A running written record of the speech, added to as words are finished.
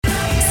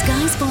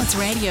Sports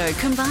Radio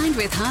combined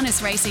with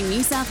Harness Racing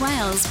New South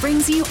Wales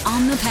brings you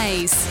On the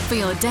Pace for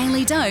your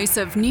daily dose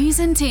of news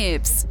and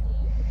tips.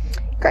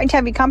 Great to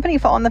have your company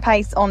for On the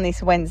Pace on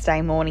this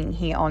Wednesday morning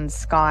here on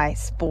Sky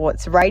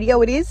Sports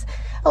Radio. It is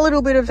a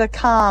little bit of a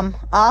calm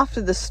after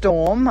the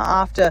storm,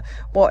 after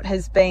what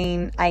has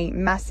been a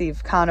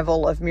massive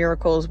carnival of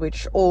miracles,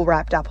 which all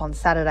wrapped up on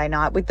Saturday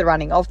night with the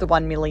running of the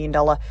 $1 million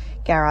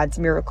Garrard's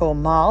Miracle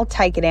Mile,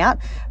 taken out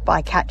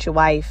by Catch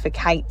Away for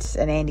Kate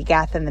and Andy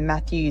Gath and the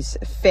Matthews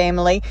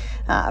family.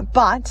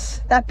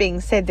 But that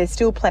being said, there's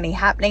still plenty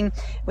happening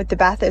with the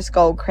Bathurst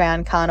Gold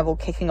Crown Carnival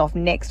kicking off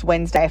next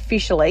Wednesday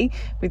officially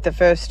with the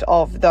first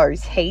of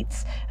those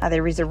heats.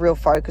 There is a real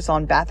focus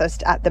on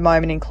Bathurst at the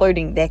moment,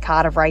 including their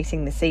card of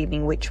racing this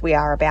evening, which we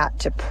are about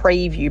to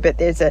preview. But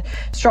there's a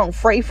strong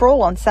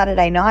free-for-all on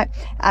Saturday night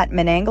at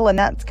Menangle, and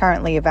that's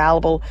currently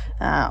available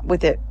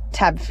with a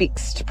tab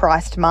fixed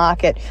priced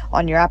market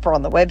on your app or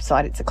on the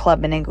website. It's a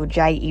Club Menangle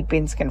J.E.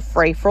 Binskin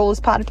free-for-all as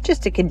part of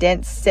just a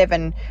condensed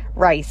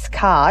 7-race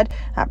card.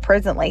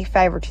 Presently,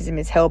 favouritism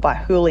is held by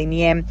Huli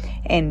Niem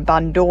and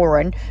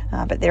Bundoran,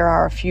 but there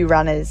are a few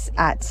runners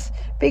at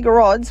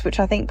bigger odds, which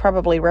I think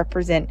probably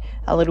represent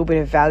a little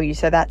bit of value.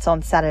 So that's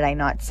on Saturday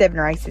night, 7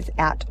 races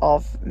out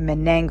of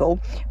Menangle.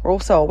 We're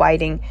also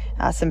awaiting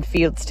some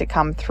fields to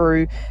come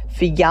through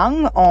for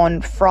Young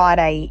on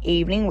Friday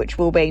evening, which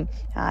will be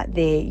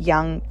their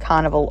Young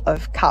Carnival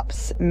of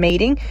Cups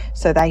meeting.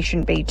 So they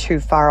shouldn't be too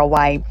far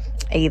away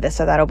either.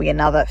 So that'll be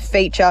another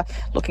feature.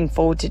 Looking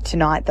forward to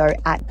tonight though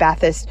at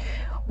Bathurst.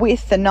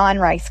 With the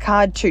 9-race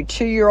card, 2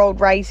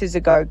 2-year-old races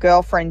ago,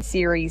 Girlfriend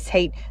Series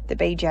Heat, the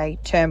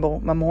BJ Turnbull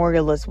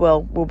Memorial as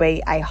well will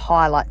be a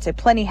highlight. So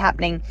plenty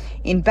happening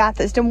in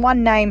Bathurst, and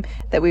one name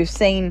that we've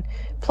seen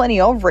plenty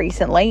of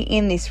recently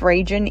in this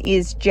region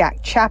is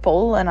Jack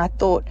Chappell, and I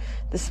thought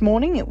this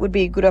morning it would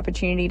be a good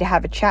opportunity to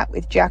have a chat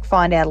with Jack,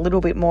 find out a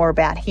little bit more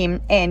about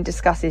him and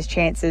discuss his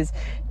chances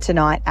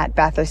tonight at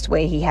Bathurst,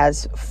 where he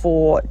has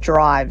 4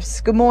 drives.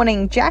 Good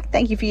morning, Jack.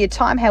 Thank you for your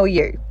time. How are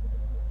you?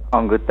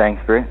 I'm good,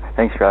 thanks, Brit.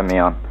 Thanks for having me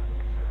on.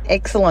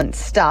 Excellent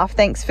stuff.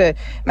 Thanks for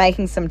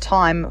making some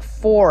time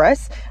for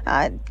us.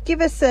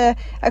 Give us a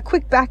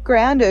quick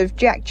background of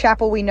Jack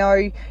Chappell. We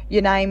know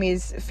your name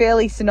is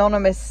fairly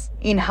synonymous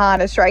in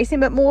harness racing,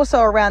 but more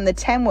so around the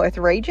Tamworth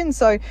region.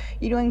 So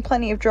you're doing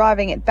plenty of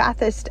driving at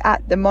Bathurst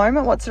at the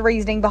moment. What's the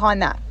reasoning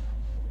behind that?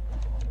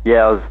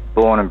 Yeah, I was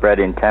born and bred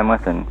in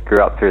Tamworth and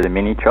grew up through the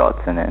mini trots,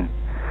 and then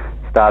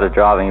started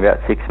driving about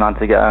 6 months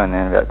ago, and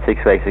then about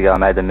 6 weeks ago I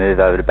made the move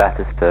over to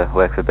Bathurst to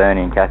work for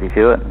Bernie and Kathy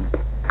Hewitt, and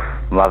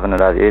I'm loving it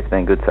over here. It's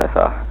been good so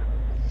far.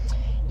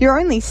 You're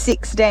only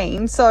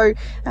 16, so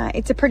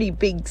it's a pretty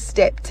big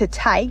step to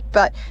take,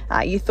 but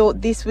you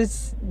thought this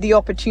was the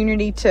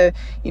opportunity to,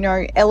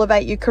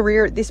 elevate your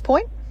career at this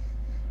point?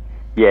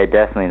 Yeah,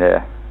 definitely.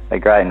 They're a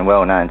great and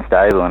well-known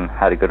stable and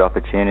had a good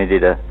opportunity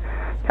to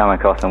come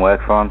across and work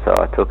for them, so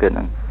I took it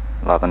and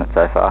loving it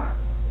so far.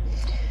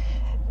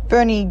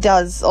 Bernie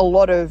does a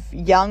lot of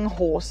young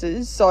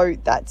horses, so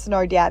that's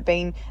no doubt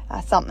been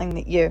something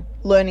that you're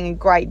learning a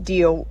great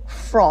deal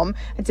from.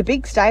 It's a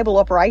big stable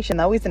operation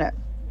though, isn't it?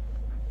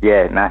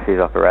 Yeah,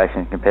 massive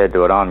operation compared to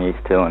what I'm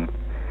used to, and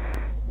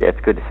yeah, it's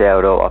good to see how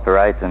it all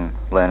operates and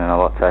learning a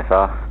lot so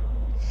far.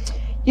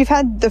 You've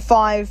had the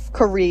 5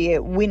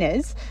 career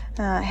winners.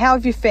 How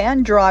have you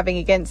found driving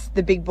against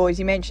the big boys?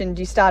 You mentioned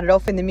you started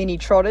off in the mini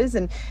trotters,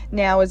 and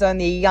now as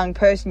only a young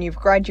person you've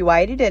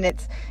graduated, and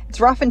it's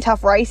rough and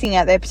tough racing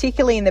out there,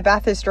 particularly in the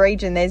Bathurst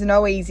region. There's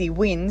no easy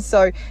wins.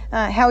 So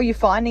how are you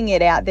finding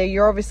it out there?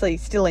 You're obviously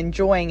still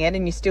enjoying it,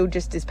 and you're still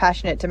just as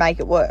passionate to make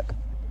it work.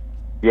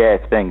 Yeah,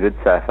 it's been good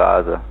so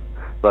far. There's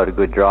a lot of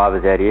good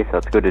drivers out here, so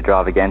it's good to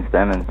drive against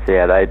them and see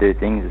how they do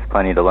things. There's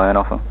plenty to learn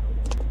off them.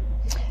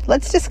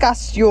 Let's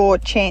discuss your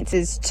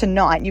chances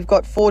tonight. You've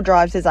got 4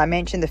 drives, as I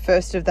mentioned. The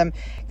first of them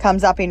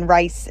comes up in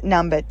race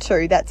number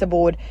 2. That's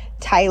aboard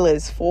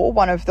Taylor's 4,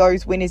 one of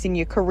those winners in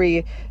your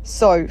career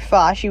so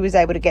far. She was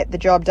able to get the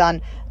job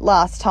done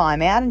last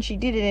time out, and she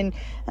did it in,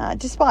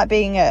 despite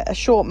being a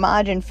short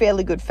margin,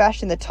 fairly good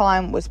fashion. The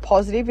time was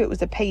positive. It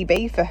was a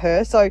PB for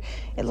her, so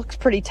it looks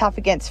pretty tough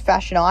against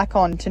Fashion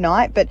Icon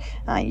tonight, but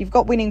you've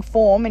got winning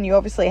form, and you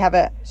obviously have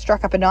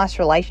struck up a nice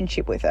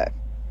relationship with her.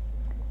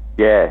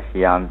 Yeah,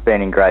 she's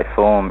been in great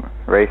form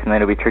recently.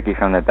 It'll be tricky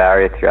from the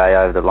barrier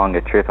 3A over the longer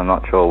trip. I'm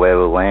not sure where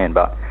we'll land,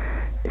 but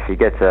if she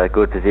gets a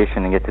good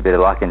position and gets a bit of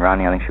luck in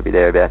running, I think she'll be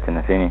thereabouts in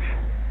the finish.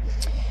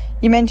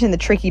 You mentioned the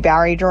tricky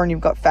barrier draw, and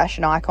you've got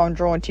Fashion Icon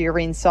drawn to your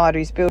inside,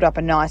 who's built up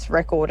a nice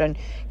record and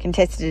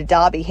contested a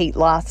Derby heat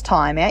last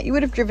time out. You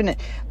would have driven at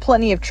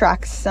plenty of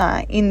tracks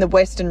in the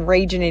Western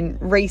region in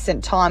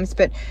recent times,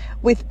 but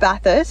with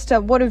Bathurst,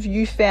 what have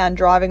you found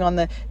driving on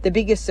the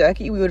biggest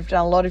circuit? You would have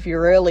done a lot of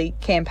your early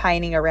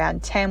campaigning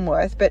around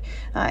Tamworth, but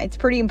it's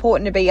pretty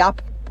important to be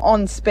up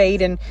on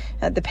speed, and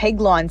the peg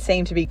lines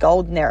seem to be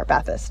golden there at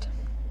Bathurst.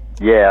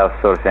 Yeah,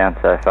 I've sort of found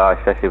so far,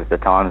 especially with the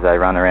times they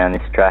run around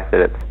this track,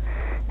 that it's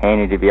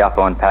handy to be up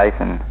on pace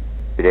and a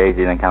bit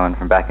easier than coming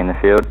from back in the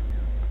field.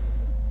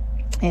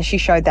 And she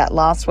showed that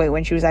last week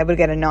when she was able to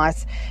get a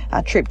nice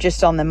trip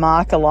just on the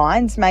marker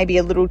lines. Maybe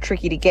a little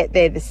tricky to get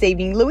there this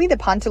evening. Louis the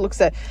punter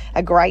looks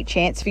a great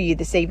chance for you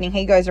this evening.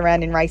 He goes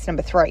around in race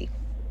number 3.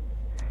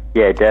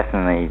 Yeah,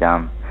 definitely.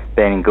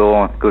 Been in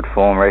good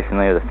form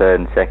recently with the third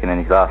and second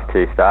in his last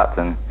 2 starts,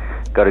 and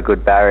got a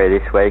good barrier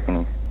this week, and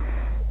he's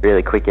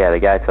really quick out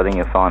of the gate, so I think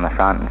he'll find the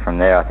front, and from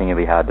there I think he'll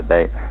be hard to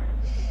beat.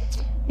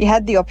 You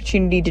had the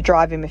opportunity to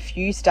drive him a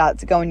few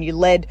starts ago and you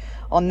led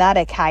on that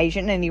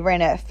occasion, and he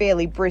ran a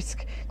fairly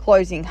brisk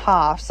closing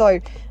half. So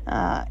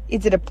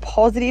is it a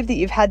positive that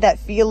you've had that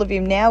feel of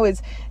him now?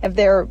 Have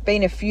there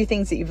been a few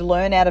things that you've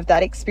learned out of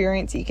that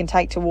experience that you can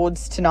take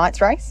towards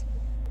tonight's race?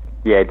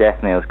 Yeah,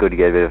 definitely. It was good to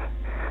get a bit of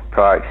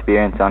prior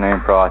experience on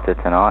him prior to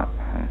tonight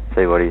and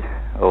see what he's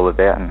all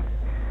about. And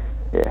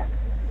yeah.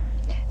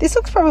 This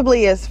looks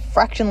probably a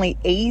fractionally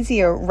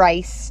easier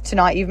race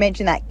tonight. You've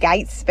mentioned that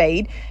gate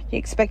speed. Do you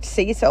expect to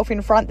see yourself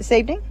in front this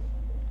evening?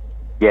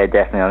 Yeah,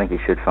 definitely. I think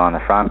he should find the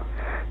front.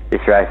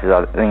 This race is,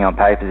 I think, on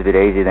paper is a bit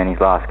easier than his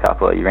last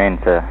couple. He ran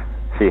to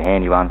a few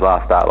handy ones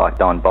last start, like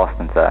Don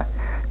Boston, so a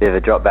bit of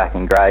a drop back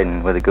in grade,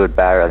 and with a good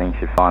barrier, I think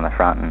he should find the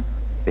front and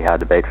be hard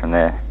to beat from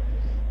there.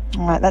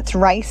 All right, that's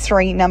race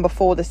 3, number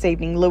 4 this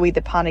evening. Louis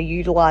the punter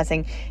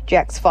utilising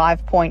Jack's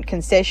 5-point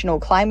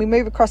concessional claim. We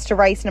move across to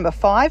race number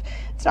 5.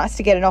 It's nice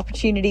to get an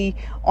opportunity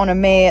on a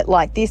mare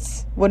like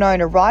this,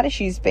 Winona Ryder.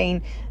 She's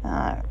been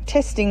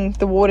testing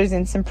the waters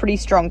in some pretty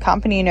strong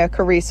company in her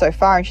career so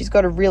far, and she's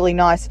got a really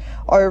nice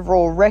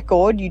overall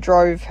record. You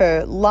drove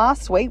her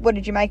last week. What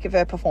did you make of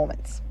her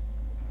performance?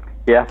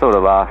 Yeah, I thought the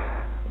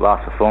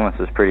last performance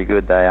was pretty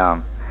good. They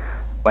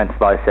went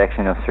slow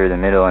sectionals through the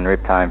middle and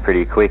ripped home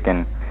pretty quick,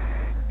 and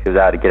she was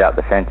able to get up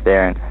the fence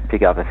there and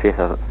pick up a 5th.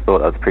 I thought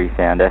that was a pretty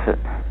sound effort.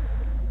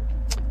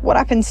 What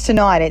happens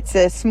tonight? It's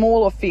a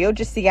smaller field,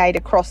 just the 8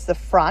 across the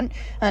front,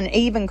 an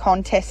even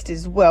contest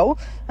as well.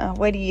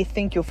 Where do you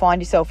think you'll find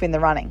yourself in the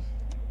running?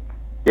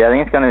 Yeah, I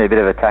think it's going to be a bit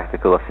of a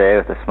tactical affair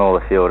with the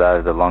smaller field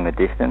over the longer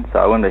distance, so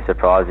I wouldn't be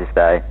surprised if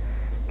they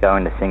go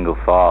into single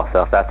file.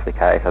 So if that's the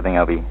case, I think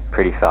I'll be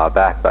pretty far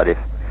back, but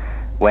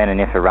when and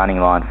if a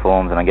running line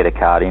forms and I get a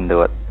card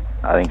into it,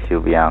 I think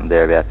she'll be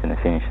thereabouts in the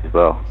finish as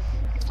well.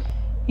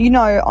 You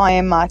know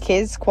I.M.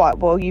 Marquez quite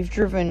well. You've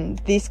driven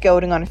this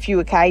gelding on a few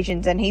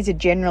occasions, and he's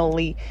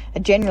generally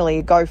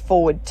a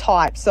go-forward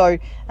type. So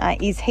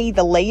is he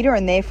the leader,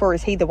 and therefore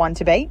is he the one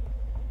to beat?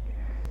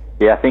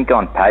 Yeah, I think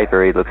on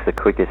paper he looks the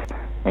quickest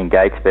in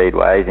gate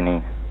speedways, and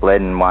he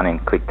led and won in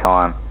quick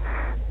time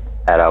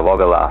at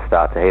Wagga last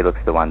start, so he looks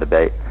the one to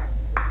beat.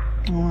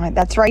 All right,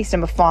 that's race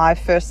number 5,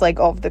 first leg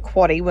of the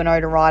quaddie.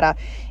 Winona Ryder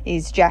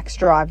is Jack's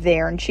drive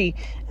there, and she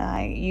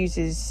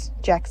uses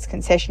Jack's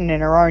concession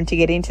and her own to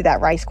get into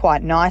that race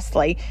quite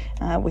nicely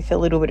with a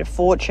little bit of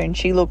fortune.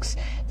 She looks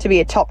to be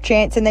a top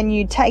chance. And then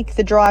you take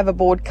the drive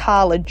aboard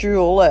Carla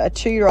Jewel, a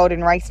 2-year-old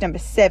in race number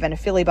 7, a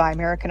filly by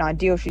American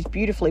Ideal. She's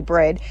beautifully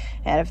bred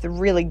out of the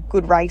really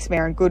good race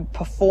mare and good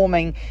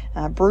performing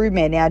brood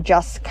mare now,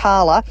 Just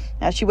Carla.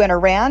 She went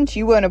around.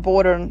 You weren't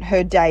aboard on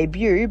her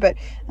debut, but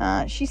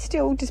she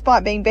still,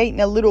 despite being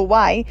beaten a little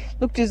way,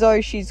 looked as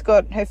though she's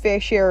got her fair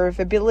share of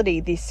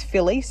ability, this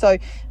filly. So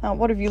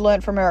what have you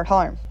learnt from her at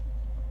home?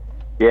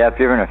 Yeah, I've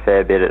driven a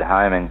fair bit at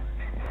home, and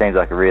she seems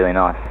like a really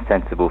nice,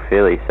 sensible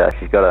filly. So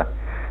she's got a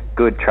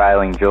good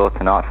trailing jaw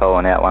tonight,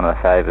 following out one of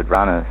the favoured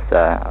runners. So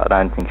I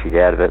don't think she's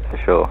out of it for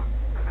sure.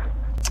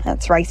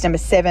 That's race number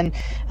 7,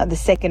 the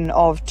second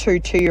of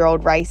 2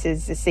 2-year-old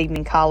races this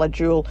evening. Carla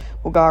Jewel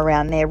will go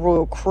around there.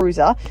 Royal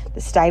Cruiser, the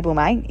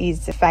stablemate,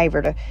 is the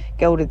favourite, a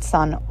gelded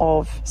son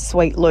of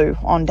Sweet Lou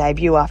on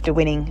debut after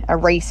winning a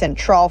recent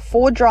trial.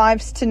 4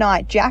 drives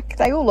tonight, Jack.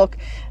 They all look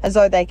as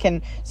though they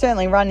can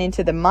certainly run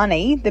into the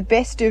money. The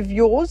best of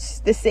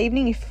yours this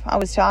evening, if I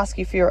was to ask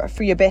you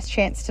for your best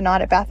chance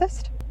tonight at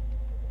Bathurst?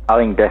 I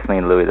think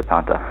definitely Louis the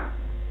punter.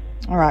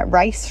 All right,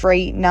 race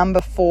 3,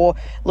 number 4,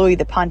 Louis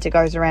the punter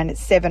goes around at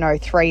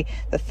 7:03,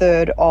 the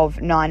third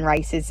of 9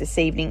 races this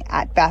evening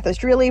at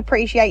Bathurst. Really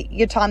appreciate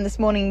your time this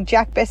morning,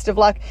 Jack. Best of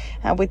luck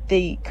with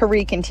the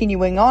career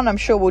continuing on. I'm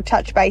sure we'll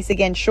touch base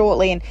again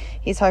shortly, and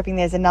he's hoping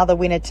there's another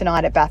winner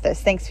tonight at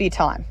Bathurst. Thanks for your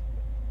time.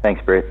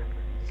 Thanks, Britt.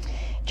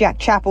 Jack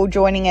Chappell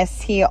joining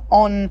us here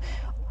on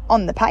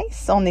the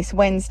pace on this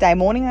Wednesday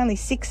morning, only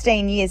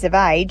 16 years of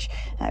age,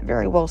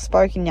 very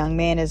well-spoken young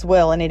man as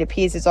well, and it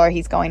appears as though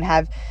he's going to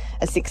have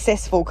a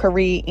successful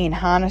career in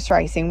harness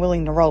racing,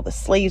 willing to roll the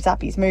sleeves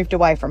up. He's moved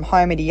away from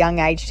home at a young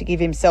age to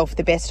give himself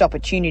the best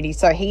opportunity,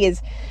 so he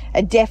is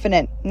a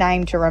definite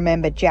name to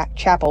remember, Jack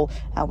Chappell,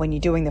 when you're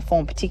doing the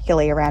form,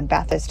 particularly around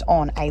Bathurst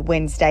on a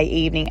Wednesday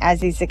evening,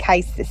 as is the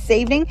case this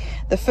evening.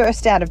 The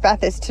first out of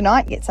Bathurst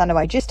tonight gets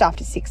underway just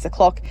after 6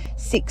 o'clock,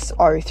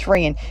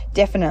 6:03, and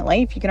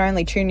definitely, if you can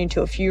only tune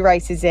into a few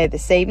races there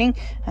this evening,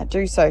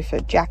 do so for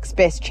Jack's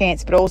best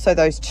chance, but also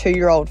those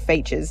 2-year-old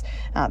features,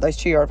 those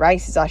 2-year-old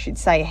races, I should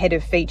say, ahead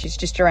of features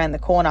just around the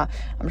corner.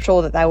 I'm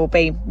sure that they will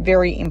be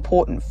very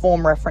important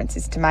form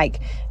references to make,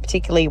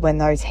 particularly when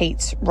those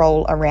heats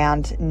roll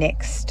around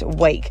next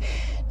week.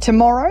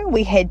 Tomorrow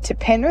we head to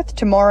Penrith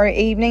tomorrow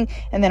evening,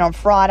 and then on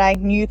Friday,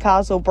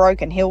 Newcastle,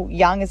 Broken Hill,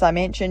 Young, as I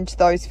mentioned.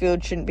 Those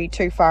fields shouldn't be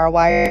too far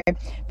away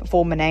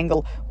before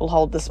Menangle will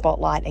hold the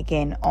spotlight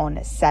again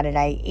on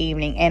Saturday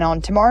evening. And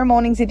on tomorrow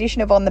morning's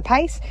edition of On the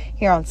Pace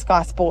here on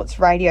Sky Sports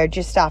Radio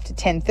just after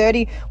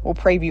 10:30, we'll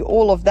preview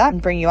all of that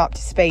and bring you up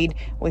to speed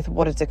with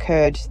what has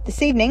occurred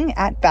this evening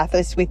at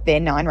Bathurst with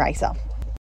their 9 racer.